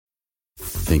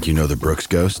Think you know the Brooks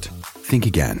Ghost? Think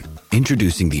again.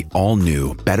 Introducing the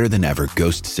all-new, better-than-ever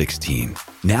Ghost 16.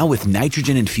 Now with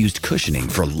nitrogen-infused cushioning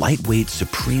for lightweight,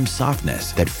 supreme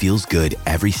softness that feels good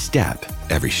every step,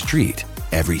 every street,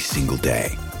 every single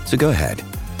day. So go ahead,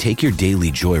 take your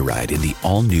daily joyride in the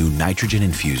all-new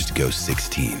nitrogen-infused Ghost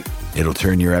 16. It'll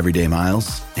turn your everyday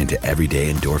miles into everyday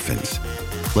endorphins.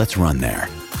 Let's run there.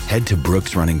 Head to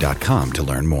brooksrunning.com to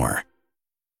learn more.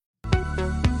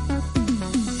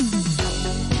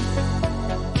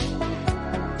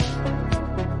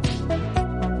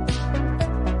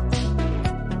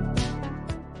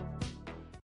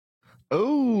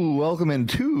 Oh, welcome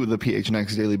into the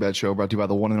PHNX Daily Bet Show, brought to you by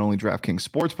the one and only DraftKings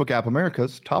Sportsbook app,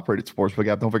 America's top-rated sportsbook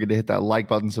app. Don't forget to hit that like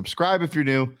button, subscribe if you're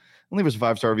new, and leave us a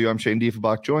 5-star review. I'm Shane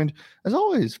Diefenbach, joined, as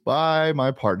always, by my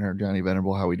partner, Johnny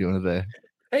Venerable. How are we doing today?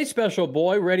 Hey, special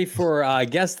boy, ready for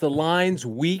Guess the Lines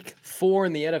week 4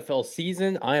 in the NFL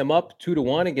season. I am up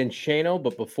 2-1 against Shano,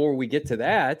 but before we get to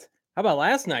that, how about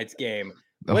last night's game?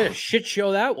 What a shit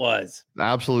show that was.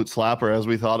 Absolute slapper, as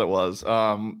we thought it was.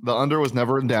 The under was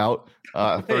never in doubt.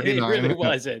 39, It really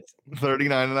wasn't.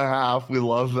 39 and a half. We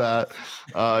love that.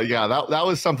 Yeah, that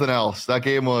was something else. That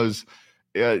game was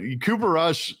Cooper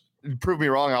Rush proved me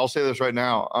wrong. I'll say this right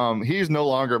now. He's no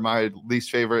longer my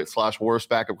least favorite / worst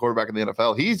backup quarterback in the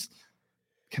NFL.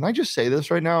 Can I just say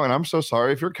this right now? And I'm so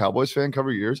sorry if you're a Cowboys fan,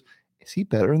 cover your ears. Is he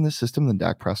better in this system than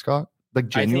Dak Prescott? Like,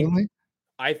 genuinely?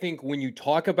 I think when you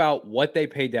talk about what they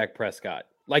pay Dak Prescott,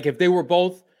 like if they were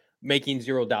both making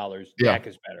 $0, Dak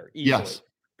is better. Easily. Yes.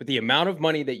 But the amount of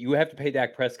money that you have to pay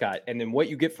Dak Prescott and then what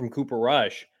you get from Cooper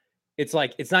Rush, it's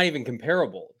like it's not even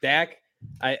comparable. Dak,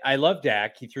 I love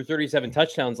Dak. He threw 37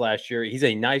 touchdowns last year. He's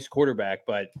a nice quarterback,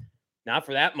 but not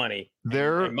for that money.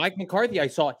 And Mike McCarthy, I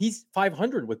saw he's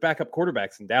 500 with backup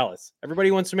quarterbacks in Dallas.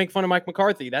 Everybody wants to make fun of Mike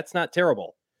McCarthy. That's not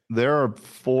terrible. There are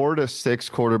 4 to 6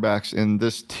 quarterbacks in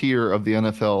this tier of the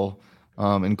NFL,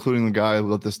 including the guy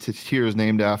that this tier is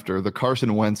named after, the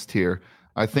Carson Wentz tier.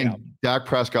 I think Dak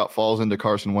Prescott falls into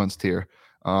Carson Wentz tier.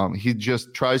 He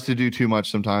just tries to do too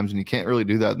much sometimes, and you can't really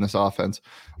do that in this offense.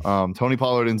 Tony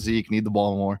Pollard and Zeke need the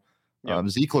ball more.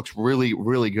 Zeke looks really,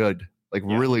 really good,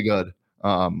 really good.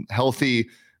 Healthy,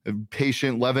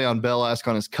 patient, Le'Veon Bell-esque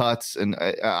on his cuts, and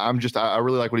I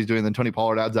really like what he's doing. Then Tony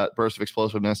Pollard adds that burst of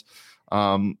explosiveness.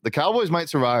 The Cowboys might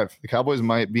survive. The Cowboys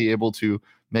might be able to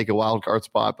make a wild card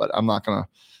spot, but I'm not going to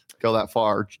go that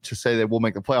far to say they will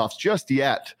make the playoffs just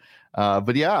yet.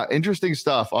 But yeah, interesting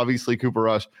stuff. Obviously, Cooper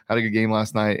Rush had a good game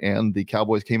last night, and the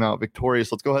Cowboys came out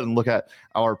victorious. Let's go ahead and look at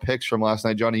our picks from last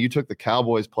night. Johnny, you took the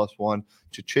Cowboys +1.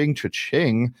 Cha-ching,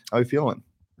 cha-ching. How are you feeling?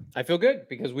 I feel good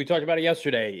because we talked about it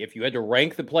yesterday. If you had to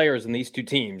rank the players in these two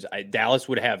teams, Dallas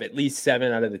would have at least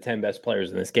 7 out of the 10 best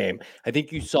players in this game. I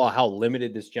think you saw how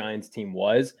limited this Giants team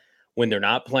was when they're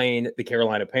not playing the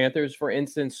Carolina Panthers, for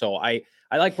instance. So I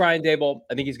like Brian Daboll.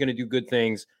 I think he's going to do good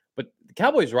things. But the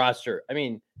Cowboys roster, I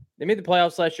mean, they made the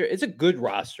playoffs last year. It's a good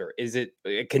roster. Is it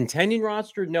a contending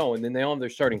roster? No. And then they all have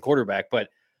their starting quarterback. But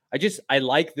I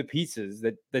like the pieces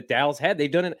that Dallas had.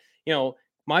 They've done it.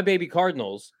 My baby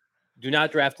Cardinals do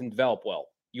not draft and develop well.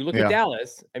 You look at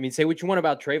Dallas, I mean, say what you want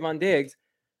about Trayvon Diggs,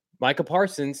 Micah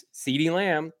Parsons, CeeDee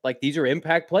Lamb, these are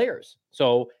impact players.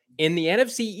 So in the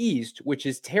NFC East, which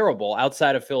is terrible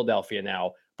outside of Philadelphia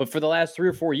now, but for the last 3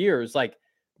 or 4 years,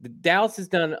 the Dallas has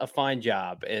done a fine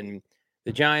job. And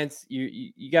the Giants,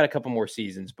 you got a couple more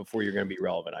seasons before you're going to be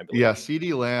relevant, I believe. Yeah,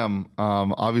 CeeDee Lamb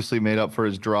obviously made up for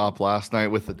his drop last night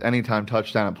with the anytime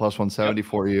touchdown at +170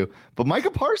 for you. But Micah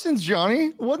Parsons, Johnny,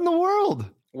 what in the world?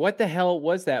 What the hell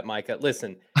was that, Micah?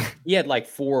 Listen, he had 4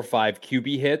 or 5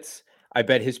 QB hits. I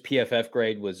bet his PFF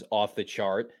grade was off the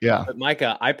chart. Yeah. But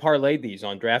Micah, I parlayed these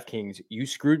on DraftKings. You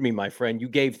screwed me, my friend. You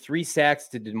gave 3 sacks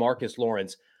to DeMarcus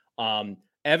Lawrence.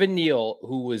 Evan Neal,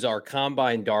 who was our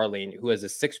combine darling, who has a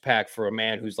 6-pack for a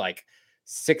man who's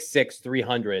 6'6",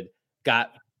 300,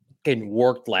 got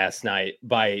worked last night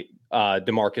by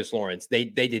DeMarcus Lawrence. They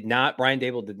did not. Brian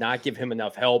Daboll did not give him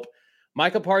enough help.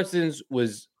 Micah Parsons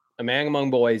was a man among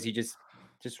boys. He just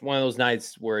one of those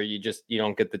nights where you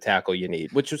don't get the tackle you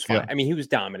need, which was fine. Yeah. I mean, he was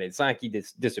dominant. It's not like he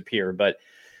disappeared, but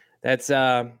that's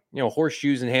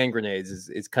horseshoes and hand grenades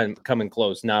is coming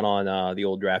close. Not on the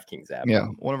old DraftKings app. Yeah,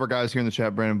 one of our guys here in the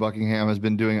chat, Brandon Buckingham, has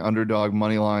been doing underdog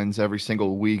money lines every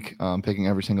single week, picking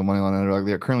every single money line underdog.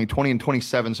 They are currently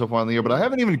 20-27 so far in the year, but I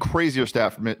have an even crazier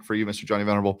stat for you, Mr. Johnny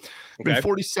Venerable. Okay. Been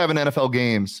 47 NFL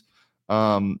games.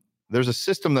 There's a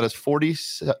system that is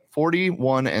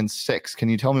 41-6. Can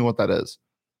you tell me what that is?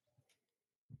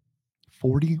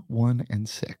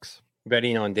 41-6.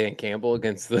 Betting on Dan Campbell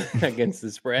against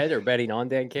the spread, or betting on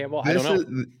Dan Campbell? I don't know.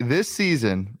 This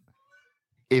season,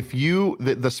 if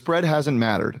the spread hasn't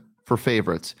mattered for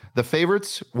favorites. The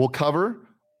favorites will cover,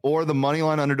 or the money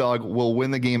line underdog will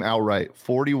win the game outright.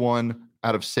 41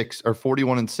 out of 6, or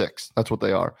 41-6. That's what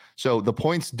they are. So the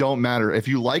points don't matter. If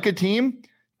you like a team,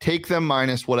 take them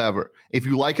minus whatever. If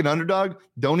you like an underdog,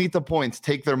 don't eat the points.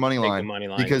 Take their money line,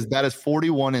 because that is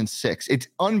 41-6. It's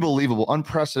unbelievable,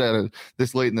 unprecedented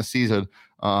this late in the season.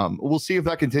 We'll see if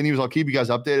that continues. I'll keep you guys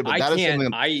updated. But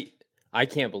I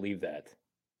can't believe that.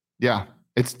 Yeah,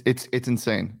 it's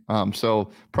insane.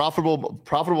 So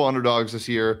profitable underdogs this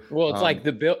year. Well, it's like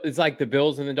the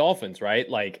Bills and the Dolphins, right?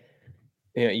 Like,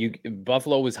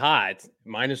 Buffalo was hot,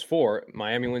 -4.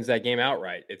 Miami wins that game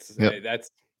outright. That's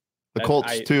the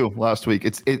Colts too last week.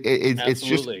 It's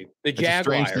just the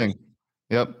Jaguars. Strange thing.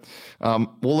 Yep.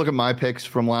 We'll look at my picks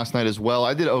from last night as well.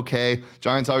 I did okay.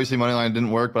 Giants obviously money line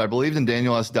didn't work, but I believed in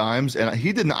Daniel S. Dimes, and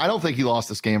he didn't. I don't think he lost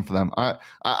this game for them.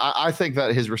 I think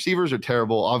that his receivers are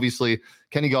terrible. Obviously,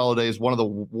 Kenny Golladay is one of the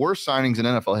worst signings in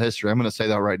NFL history. I'm going to say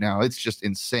that right now. It's just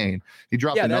insane. He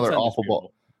dropped another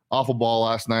awful ball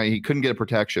last night. He couldn't get a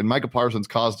protection. Micah Parsons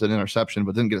caused an interception,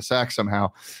 but didn't get a sack somehow.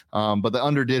 But the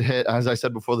under did hit, as I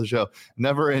said before the show, in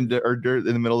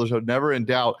the middle of the show, never in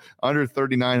doubt. Under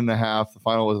 39.5. The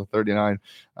final was a 39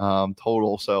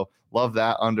 total. So love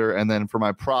that under. And then for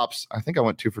my props, I think I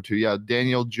went 2 for 2. Yeah,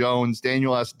 Daniel Jones,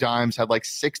 Daniel S. Dimes had like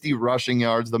 60 rushing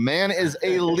yards. The man is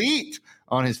elite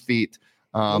on his feet.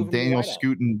 Daniel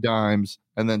Scooten Dimes,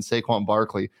 and then Saquon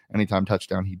Barkley, anytime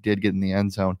touchdown. He did get in the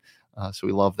end zone. So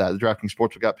we love that. The DraftKings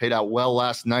Sportsbook got paid out well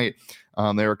last night.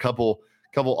 There were a couple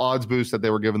odds boosts that they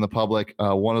were giving the public.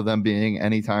 One of them being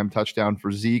anytime touchdown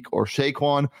for Zeke or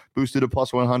Saquon, boosted to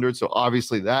 +100. So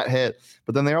obviously that hit.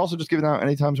 But then they're also just giving out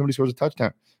anytime somebody scores a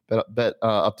touchdown. Bet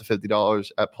up to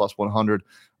 $50 at +100.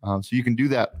 So you can do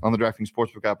that on the DraftKings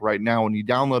Sportsbook app right now. When you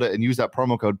download it and use that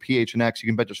promo code PHNX, you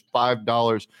can bet just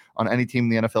 $5 on any team in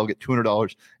the NFL, get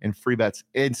 $200 in free bets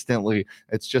instantly.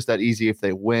 It's just that easy if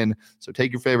they win. So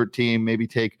take your favorite team, maybe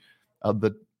take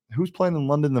who's playing in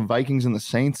London, the Vikings and the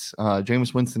Saints.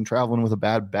 Jameis Winston traveling with a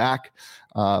bad back.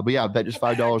 But yeah, bet just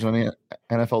 $5 on any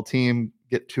NFL team,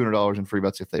 get $200 in free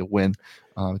bets if they win.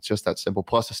 It's just that simple.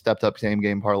 Plus a stepped up same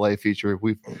game parlay feature.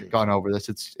 We've gone over this.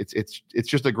 It's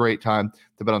just a great time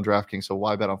to bet on DraftKings. So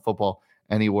why bet on football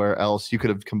anywhere else? You could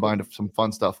have combined some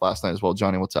fun stuff last night as well.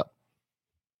 Johnny, what's up?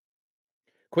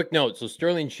 Quick note. So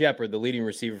Sterling Shepard, the leading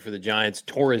receiver for the Giants,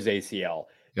 tore his ACL.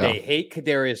 Yeah. They hate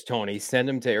Kadarius Toney. Send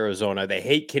him to Arizona. They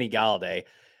hate Kenny Golladay.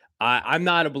 I'm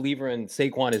not a believer in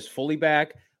Saquon is fully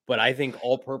back, but I think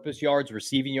all-purpose yards,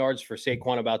 receiving yards for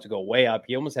Saquon about to go way up.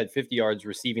 He almost had 50 yards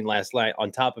receiving last night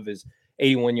on top of his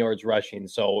 81 yards rushing.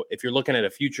 So if you're looking at a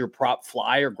future prop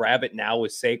flyer, grab it now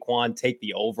with Saquon. Take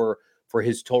the over for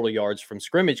his total yards from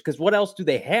scrimmage, because what else do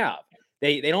they have?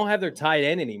 They don't have their tight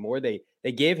end anymore. They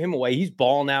gave him away. He's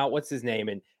balling out. What's his name?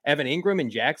 And Evan Ingram in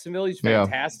Jacksonville. He's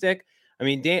fantastic. Yeah. I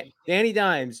mean, Danny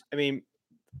Dimes, I mean,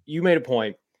 you made a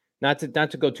point, not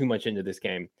to go too much into this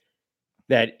game,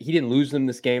 that he didn't lose them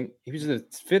this game. He was the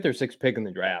 5th or 6th pick in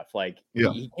the draft. Like,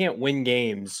 he can't win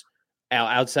games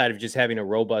outside of just having a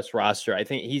robust roster. I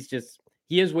think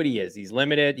he is what he is. He's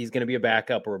limited. He's going to be a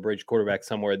backup or a bridge quarterback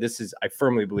somewhere. I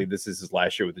firmly believe this is his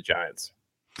last year with the Giants.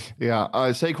 Yeah,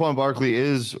 Saquon Barkley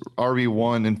is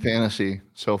RB1 in fantasy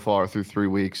so far through 3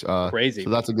 weeks. Crazy. So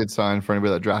that's a good sign for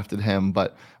anybody that drafted him,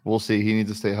 but we'll see. He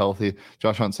needs to stay healthy.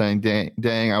 Josh Hunt saying,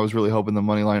 dang, I was really hoping the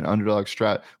money line underdog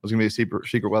strat was going to be a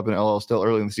secret weapon. LL still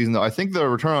early in the season, though. I think the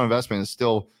return on investment is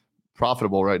still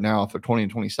profitable right now if they're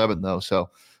 20-27, though. So,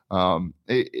 I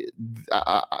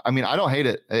mean, I don't hate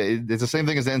it. It's the same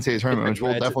thing as the NCAA tournament, which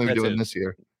we'll definitely be doing this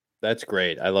year. That's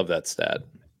great. I love that stat.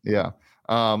 Yeah.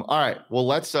 All right. Well,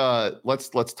 let's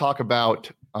talk about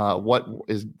what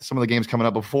is some of the games coming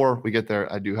up. Before we get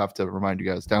there, I do have to remind you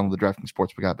guys, download the DraftKings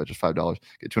Sportsbook app at just $5.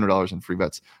 Get $200 in free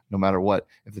bets no matter what.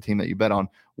 If the team that you bet on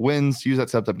wins, use that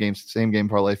stepped up game, same game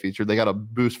parlay feature. They got a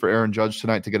boost for Aaron Judge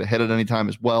tonight to get a hit at any time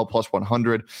as well,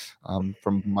 +100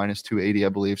 from -280, I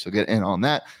believe. So get in on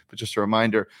that. But just a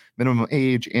reminder, minimum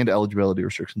age and eligibility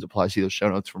restrictions apply. See those show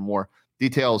notes for more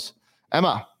details.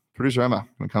 Producer Emma,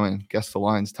 going to come in, guess the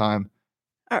lines time.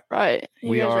 All right.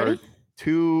 We are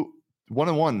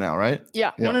 1-1 now, right?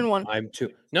 Yeah, 1-1. I'm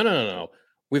 2. No.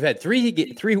 We've had 3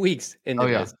 weeks in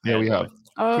this. Yeah, we have.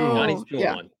 Oh, 2-1.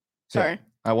 2-1. Sorry. Yeah,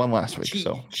 I won last week,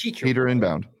 so Peter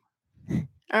inbound.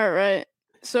 All right.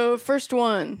 So first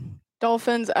one,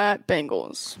 Dolphins at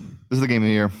Bengals. This is the game of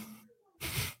the year.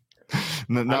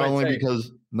 Not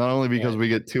only because we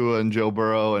get Tua and Joe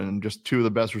Burrow and just 2 of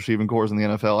the best receiving cores in the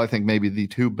NFL. I think maybe the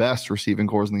 2 best receiving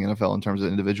cores in the NFL in terms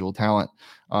of individual talent.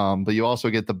 But you also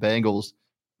get the Bengals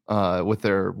with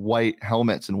their white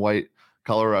helmets and white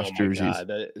color rush jerseys. God,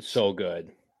 that is so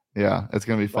good. Yeah, it's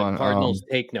gonna be fun. Cardinals,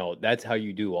 take note. That's how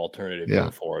you do alternative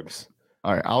uniforms.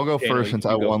 All right, I'll go first since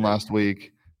I won last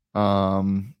week.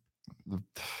 The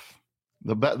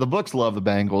books love the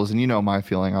Bengals, and you know my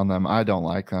feeling on them. I don't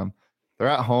like them. They're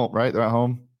at home, right? They're at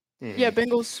home. Yeah,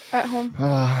 Bengals at home.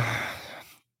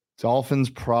 Dolphins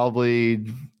probably.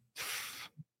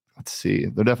 Let's see.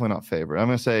 They're definitely not favored. I'm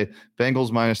going to say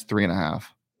Bengals minus 3.5.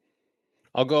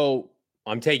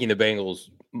 I'm taking the Bengals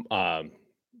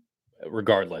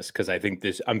regardless because I think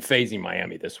I'm phasing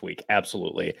Miami this week.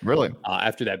 Absolutely. Really?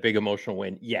 After that big emotional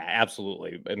win. Yeah,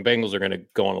 absolutely. And Bengals are going to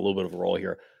go on a little bit of a roll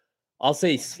here. I'll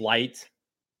say slight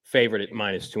favorite at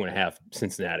minus 2.5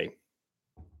 Cincinnati.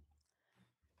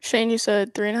 Shane, you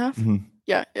said 3.5? Mm-hmm.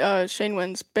 Yeah, Shane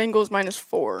wins. Bengals minus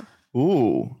 4.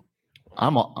 Ooh.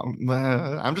 I'm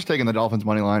just taking the Dolphins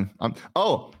money line.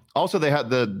 Also they had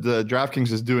the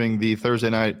DraftKings is doing the Thursday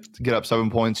night to get up 7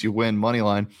 points, you win money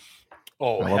line.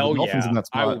 Oh, hell yeah.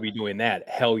 I will be doing that.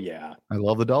 Hell yeah. I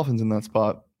love the Dolphins in that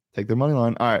spot. Take their money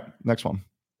line. All right, next one.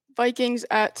 Vikings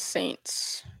at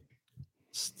Saints.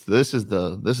 This is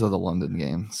the London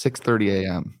game. 6:30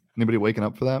 a.m. Anybody waking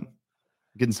up for that?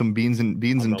 Getting some beans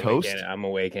and toast? I'm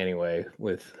awake anyway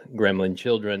with gremlin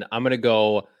children. I'm going to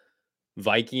go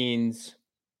Vikings.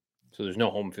 So there's no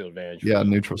home field advantage. Yeah,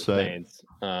 neutral site.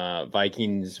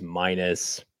 Vikings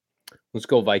minus. Let's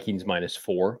go Vikings minus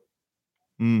 4.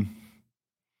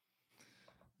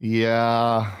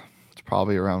 Yeah, it's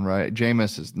probably around right.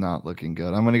 Jameis is not looking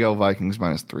good. I'm going to go Vikings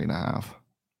minus 3.5.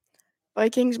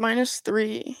 Vikings minus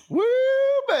 3. Woo,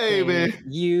 baby.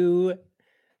 You.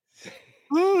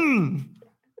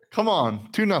 Come on.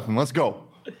 2-0. Let's go.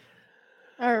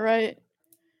 All right.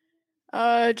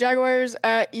 Jaguars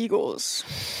at Eagles.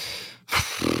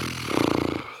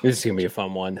 This is going to be a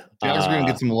fun one. Jaguars are going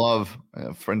to get some love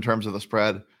in terms of the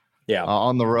spread. Yeah.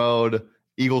 On the road.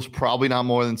 Eagles probably not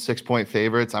more than 6-point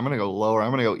favorites. I'm going to go lower.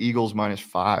 I'm going to go Eagles minus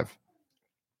 5.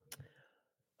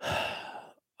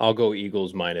 I'll go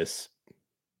Eagles minus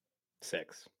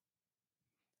 6.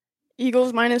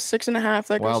 Eagles minus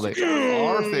 6.5. Wow, they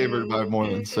are favored by more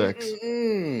than 6.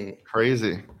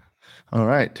 Crazy. All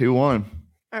right, 2-1.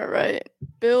 All right.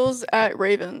 Bills at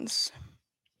Ravens.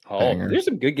 Oh, there's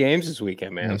some good games this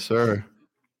weekend, man. Yes, sir.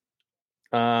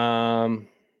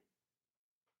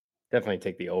 Definitely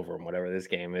take the over in whatever this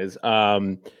game is.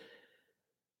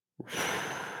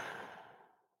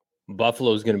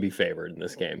 Buffalo's going to be favored in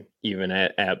this game, even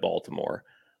at Baltimore.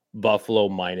 Buffalo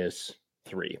minus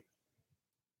 3.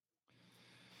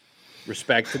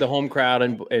 Respect to the home crowd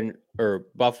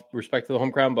respect to the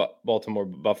home crowd, but Baltimore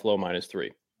Buffalo minus 3.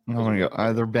 I'm going to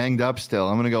go. They're banged up still.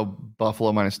 I'm going to go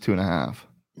Buffalo minus 2.5.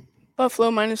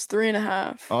 Buffalo minus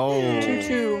 3.5. Oh,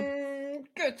 2-2.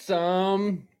 Get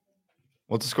some.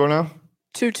 What's the score now?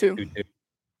 2-2.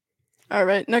 All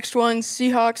right. Next one,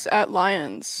 Seahawks at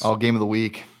Lions. Oh, game of the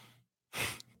week.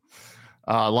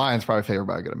 Lions probably favored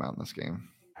by a good amount in this game.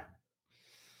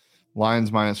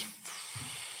 Lions minus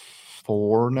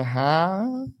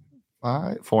 4.5.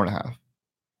 4.5.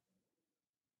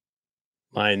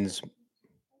 Lions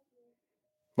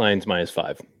minus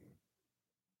 5.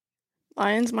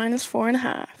 Lions minus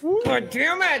 4.5. Oh,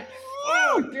 damn it.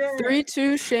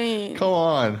 3-2 Shane. Come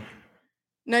on.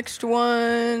 Next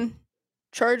one,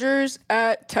 Chargers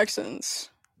at Texans.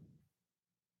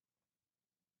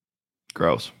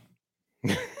 Gross.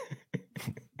 I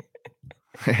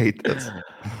hate this.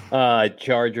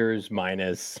 Chargers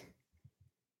minus.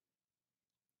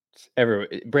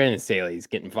 Brandon Staley's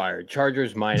getting fired.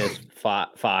 Chargers minus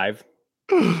 5.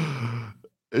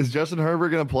 Is Justin Herbert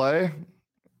going to play?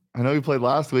 I know he played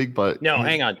last week, but no,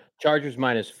 hang on. Chargers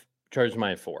minus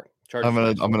 4. I'm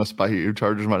gonna spike you.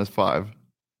 Chargers minus 5.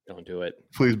 Don't do it.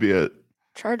 Please be it.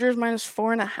 Chargers minus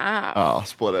 4.5. Oh,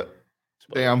 split it.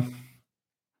 Damn.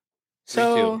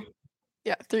 So 3-2.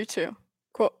 Yeah, 3-2.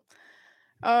 Cool.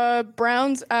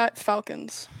 Browns at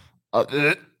Falcons.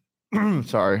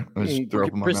 Sorry, I just threw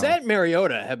up in my mouth. Brissett,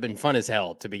 Mariota have been fun as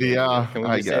hell to begin with. Can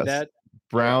we just say that?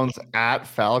 Browns at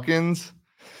Falcons.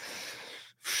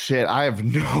 Shit, I have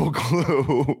no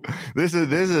clue. This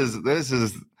is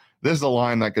a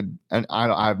line that could, and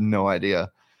I have no idea.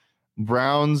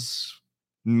 Browns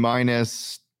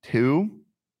minus 2.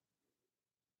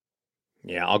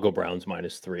 Yeah, I'll go Browns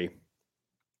minus 3.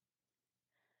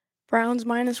 Browns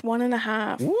minus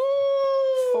 1.5.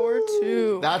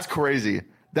 4-2. That's crazy.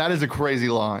 That is a crazy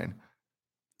line.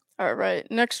 All right.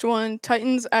 Next one,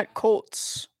 Titans at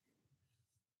Colts.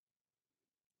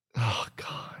 Oh,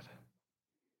 God.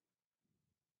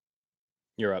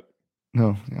 You're up.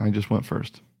 No, I just went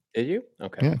first. Did you?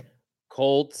 Okay. Yeah.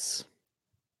 Colts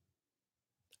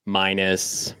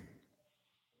minus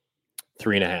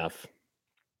 3.5.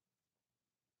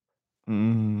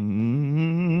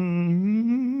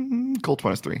 Colts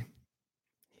 -3.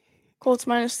 Colts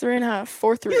 -3.5.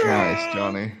 4-3. Nice,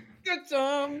 Johnny. Good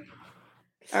song.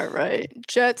 All right.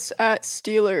 Jets at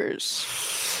Steelers.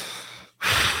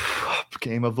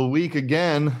 Game of the week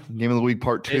again. Game of the week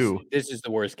part 2. This is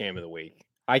the worst game of the week.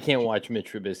 I can't watch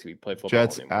Mitch Trubisky play football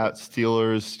Jets anymore. at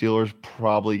Steelers. Steelers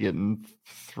probably getting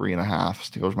 3.5.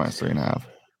 Steelers -3.5.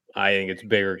 I think it's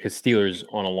bigger because Steelers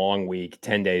on a long week,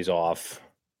 10 days off.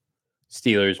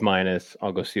 Steelers minus.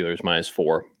 I'll go Steelers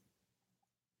 -4.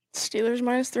 Steelers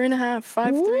 -3.5.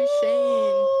 5-3.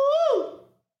 Shane.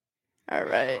 All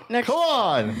right. Next. Come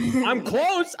on. I'm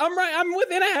close. I'm right. I'm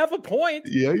within a half a point.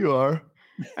 Yeah, you are.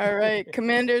 All right.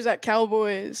 Commanders at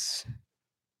Cowboys.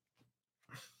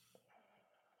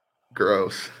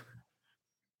 Gross.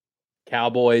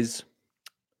 Cowboys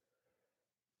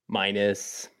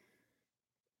 -4.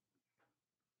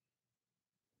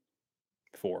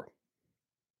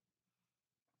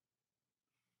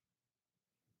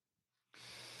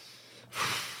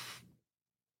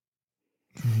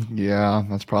 Yeah,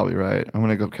 that's probably right. I'm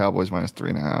gonna go Cowboys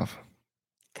 -3.5.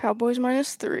 Cowboys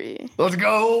 -3. Let's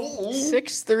go.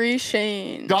 6-3.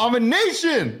 Shane.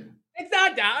 Domination. It's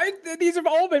not down. These have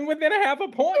all been within a half a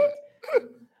point.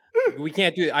 We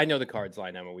can't do. I know the Cards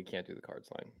line, Emma. We can't do the Cards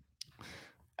line.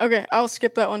 Okay, I'll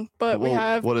skip that one. But we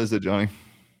have What is it, Johnny?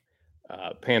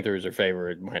 Panthers are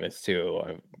favored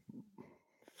 -2.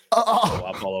 Oh.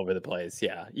 Up all over the place.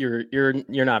 Yeah, you're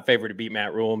not favored to beat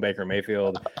Matt Rule and Baker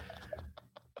Mayfield.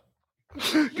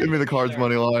 Give me the Cards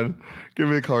money line. Give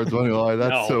me the Cards money line.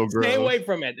 That's so gross. Stay away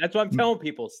from it. That's what I'm telling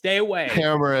people. Stay away.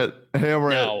 Hammer it.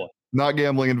 Hammer it. Not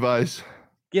gambling advice.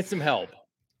 Get some help.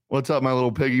 What's up, my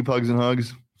little piggy pugs and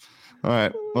hugs? All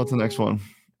right. What's the next one?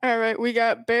 All right, we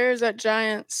got Bears at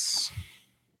Giants.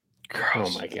 Oh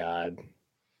my God.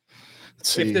 Let's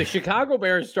see. If the Chicago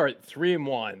Bears start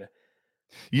 3-1,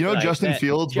 you know, Justin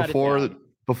Fields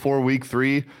before week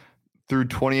 3 threw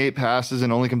 28 passes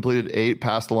and only completed 8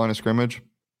 past the line of scrimmage.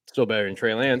 Still better than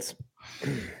Trey Lance.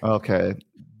 Okay.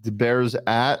 The Bears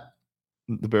are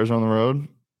on the road.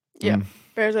 Yeah.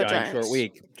 Bears at Giants.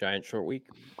 Giant short week.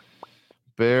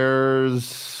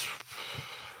 Bears.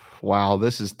 Wow,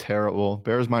 this is terrible.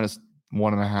 Bears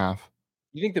 -1.5.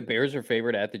 You think the Bears are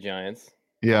favored at the Giants?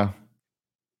 Yeah.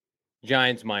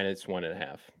 Giants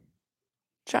 -1.5.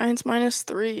 Giants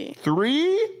 -3.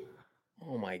 3?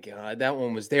 Oh my God, that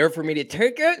one was there for me to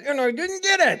take it, and I didn't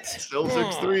get it. Still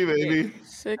 6-3, baby.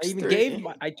 6-3.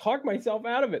 I talked myself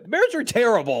out of it. The Bears are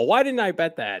terrible. Why didn't I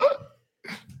bet that?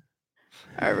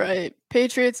 All right,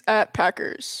 Patriots at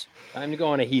Packers. Time to go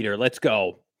on a heater. Let's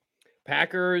go.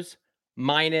 Packers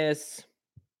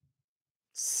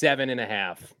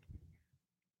 -7.5.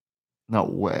 No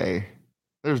way.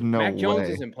 There's no way. Mac Jones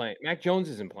isn't playing. Mac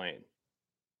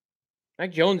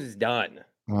Jones is done.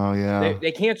 Oh yeah.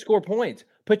 They can't score points.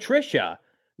 Patricia.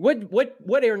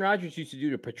 What Aaron Rodgers used to do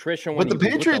to Patricia when the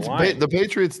Patriots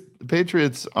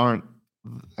aren't.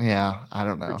 Yeah, I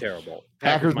don't know. They're terrible.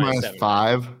 Packers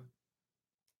 -5.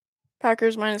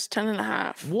 Packers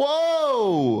 -10.5.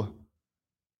 Whoa.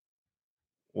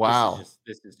 Wow.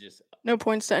 This is just no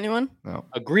points to anyone. No.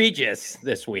 Egregious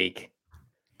this week.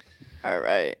 All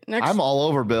right. Next. I'm all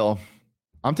over Bill.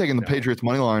 I'm taking the Patriots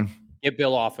money line. Get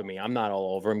Bill off of me. I'm not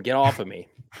all over him. Get off of me.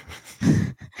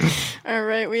 All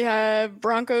right. We have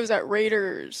Broncos at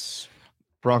Raiders.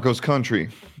 Broncos country.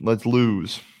 Let's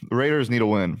lose. The Raiders need a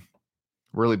win.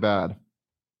 Really bad.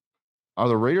 Are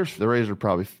the Raiders? The Raiders are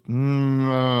probably.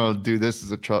 Dude, this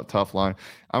is a tough line.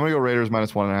 I'm gonna go Raiders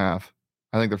 -1.5.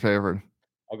 I think they're favored.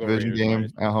 I'll go Division game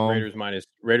at home. Raiders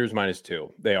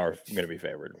 -2. They are going to be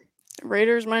favored.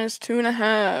 Raiders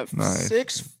 -2.5. Nice.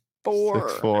 6-4.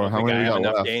 6-4. How many we got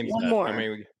left? One more.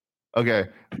 Okay.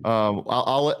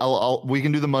 We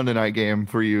can do the Monday night game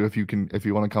for you if you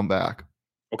want to come back.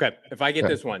 Okay. If I get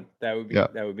this one, that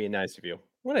would be nice of you.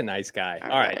 What a nice guy.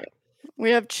 All right.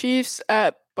 We have Chiefs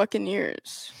at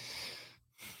Buccaneers.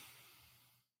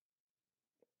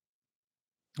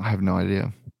 I have no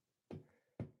idea.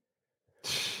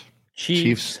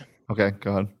 Chiefs. Okay,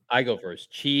 go ahead. I go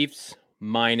first. Chiefs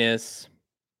 -.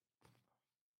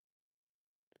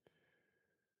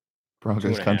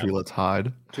 Broncos country, let's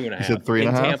hide. 2.5. You said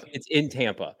 3.5? It's in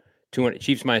Tampa.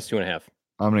 Chiefs -2.5.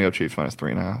 I'm gonna go Chiefs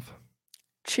 -3.5.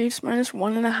 Chiefs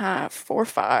 -1.5.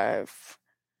 4-5.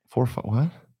 4-5. What?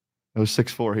 It was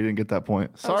 6-4. He didn't get that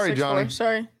point. Sorry, Johnny.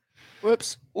 Sorry.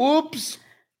 Whoops. Oops.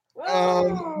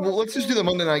 Well, let's just do the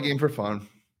Monday night game for fun.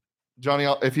 Johnny,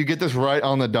 if you get this right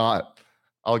on the dot,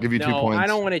 I'll give you 2 points. I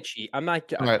don't want to cheat. I'm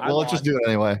not. All right. Well, let's just do it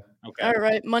anyway. Okay. All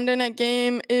right. Monday night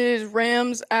game is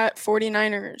Rams at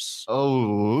 49ers.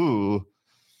 Oh,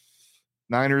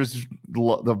 Niners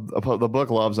the book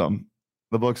loves them.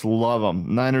 The books love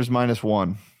them. Niners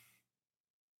 -1.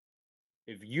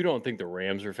 If you don't think the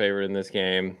Rams are favored in this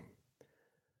game,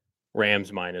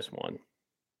 Rams -1.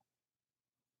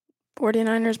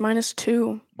 49ers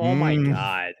 -2. Oh my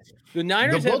God. The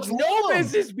Niners have no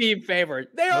business being favored.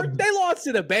 They lost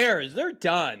to the Bears. They're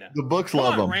done. The books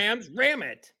love them. Rams, ram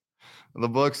it. The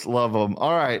books love them.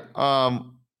 All right.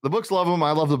 The books love them.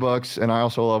 I love the books. And I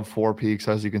also love Four Peaks,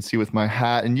 as you can see with my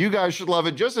hat. And you guys should love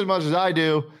it just as much as I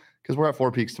do, because we're at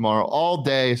Four Peaks tomorrow all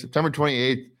day, September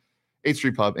 28th, 8th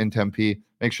Street Pub in Tempe.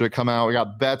 Make sure to come out. We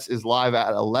got Bets is live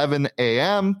at 11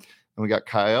 a.m. And we got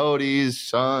Coyotes,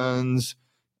 Suns,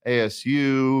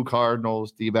 ASU,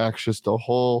 Cardinals, D-backs, just a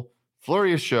whole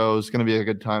flurry of shows. It's going to be a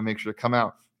good time. Make sure to come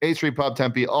out. 8th Street Pub,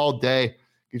 Tempe, all day.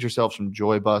 Get yourself some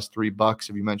Joy Bus, $3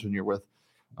 if you mention you're with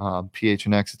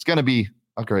PHNX. It's going to be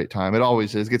a great time. It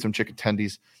always is. Get some chicken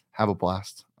tendies. Have a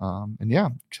blast. And yeah,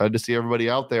 excited to see everybody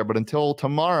out there. But until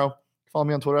tomorrow, follow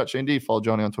me on Twitter at Shane D. Follow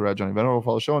Johnny on Twitter at Johnny Venerable.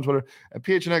 Follow the show on Twitter at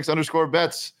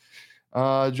PHNX_bets.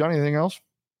 Johnny, anything else?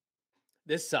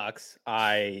 This sucks.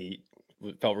 I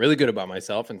felt really good about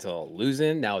myself until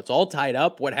losing. Now it's all tied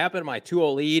up. What happened to my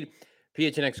 2-0 lead?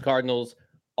 PHNX Cardinals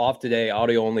off today,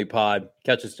 audio only pod.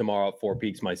 Catch us tomorrow at Four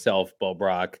Peaks, myself, Bo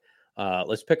Brock.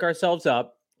 Let's pick ourselves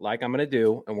up like I'm going to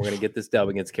do, and we're going to get this dub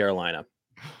against Carolina.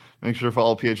 Make sure to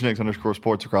follow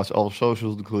PHNX_sports across all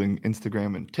socials, including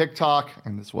Instagram and TikTok,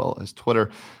 and as well as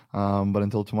Twitter. But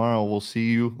until tomorrow, we'll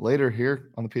see you later here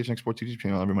on the PHNX Sports YouTube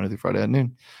channel every Monday through Friday at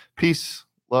noon. Peace,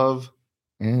 love,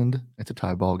 and it's a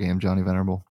tie ball game, Johnny Venerable.